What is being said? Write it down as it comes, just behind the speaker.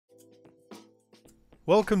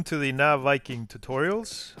Welcome to the Nav Viking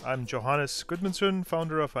tutorials. I'm Johannes Gudmundsson,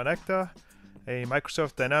 founder of Anecta, a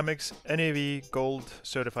Microsoft Dynamics NAV Gold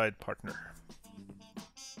certified partner.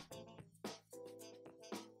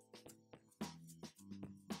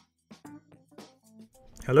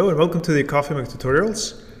 Hello and welcome to the Coffee Mug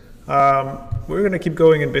tutorials. We're going to keep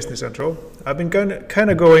going in Business Central. I've been kind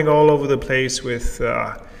of going all over the place with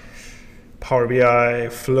Power BI,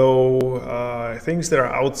 Flow, things that are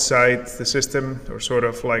outside the system or sort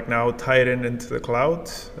of like now tied into the cloud.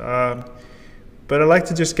 But I like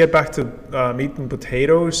to just get back to meat and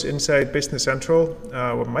potatoes inside Business Central.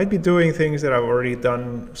 We might be doing things that I've already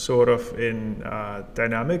done sort of in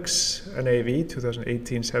Dynamics NAV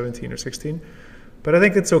 2018, 17 or 16. But I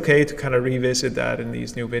think it's okay to kind of revisit that in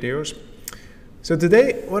these new videos. So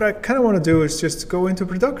today, what I kind of want to do is just go into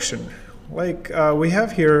production. Like we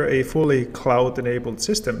have here a fully cloud-enabled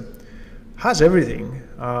system, has everything,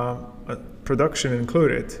 production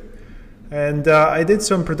included. And I did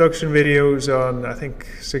some production videos on, I think,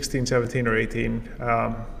 16, 17, or 18.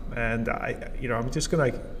 And I'm just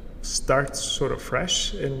gonna start sort of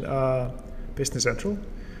fresh in Business Central.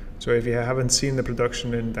 So if you haven't seen the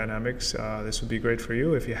production in Dynamics, this would be great for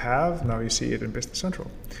you. If you have, now you see it in Business Central.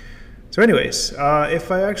 So anyways,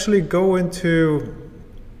 if I actually go into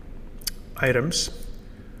items,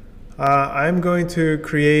 I'm going to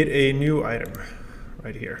create a new item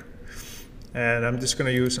right here. And I'm just going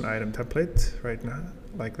to use an item template right now,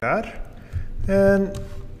 like that. And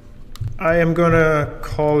I am going to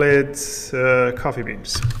call it coffee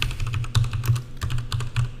beans.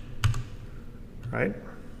 Right?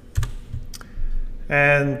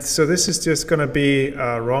 And so this is just going to be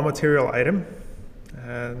a raw material item.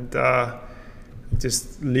 And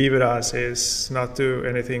just leave it as is, not do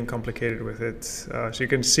anything complicated with it. So you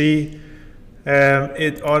can see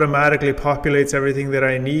it automatically populates everything that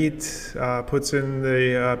I need, puts in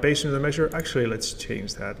the base unit of measure. Actually, let's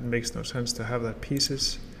change that. It makes no sense to have that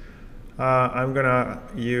pieces. I'm gonna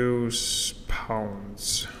use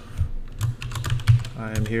pounds.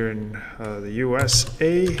 I am here in the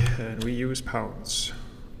USA and we use pounds.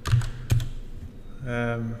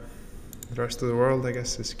 The rest of the world, I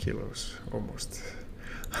guess, is kilos, almost.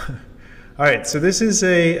 All right, so this is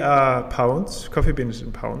a pounds, coffee beans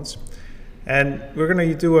in pounds. And we're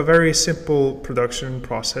gonna do a very simple production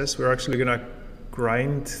process. We're actually gonna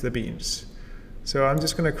grind the beans. So I'm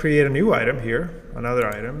just gonna create a new item here, another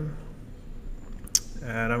item.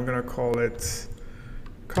 And I'm gonna call it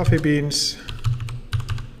coffee beans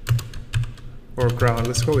or ground,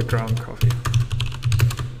 let's go with ground coffee.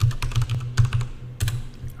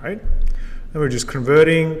 All right. And we're just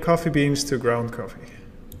converting coffee beans to ground coffee.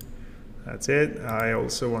 That's it. I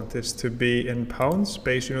also want this to be in pounds,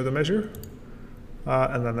 base unit of measure.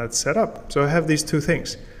 And then that's set up. So I have these two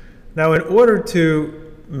things. Now, in order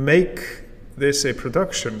to make this a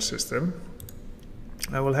production system,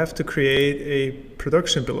 I will have to create a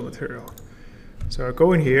production bill of material. So I'll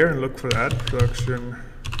go in here and look for that, production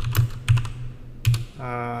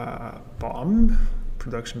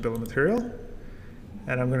production bill of material.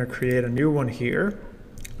 And I'm going to create a new one here.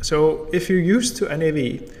 So if you're used to NAV,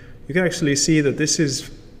 you can actually see that this is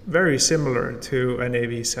very similar to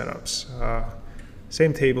NAV setups,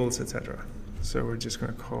 same tables, etc. So we're just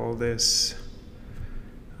going to call this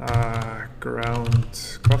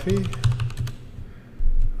ground coffee.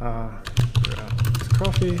 Ground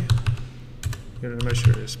coffee. Unit of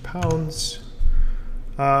measure is pounds.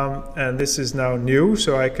 And this is now new,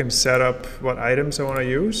 so I can set up what items I want to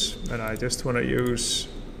use. And I just want to use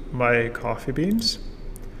my coffee beans.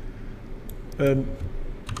 And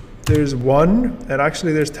there's one, and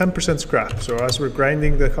actually there's 10% scrap. So as we're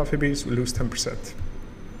grinding the coffee beans, we lose 10%.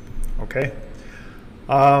 Okay.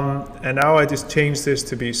 And now I just change this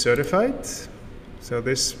to be certified. So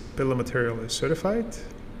this bill of material is certified.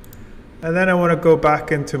 And then I want to go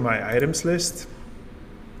back into my items list.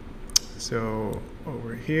 So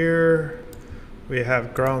over here, we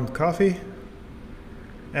have ground coffee.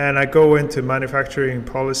 And I go into manufacturing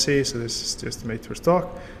policy. So this is just made for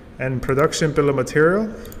stock. And production bill of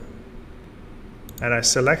material. And I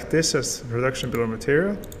select this as production bill of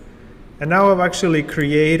material. And now I've actually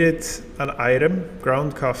created an item,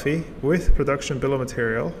 ground coffee, with production bill of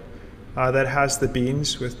material that has the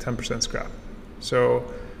beans with 10% scrap. So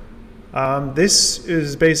this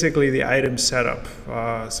is basically the item setup.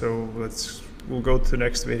 So we'll go to the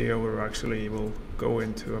next video where actually we'll go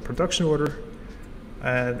into a production order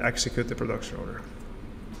and execute the production order.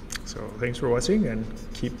 So thanks for watching and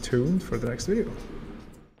keep tuned for the next video.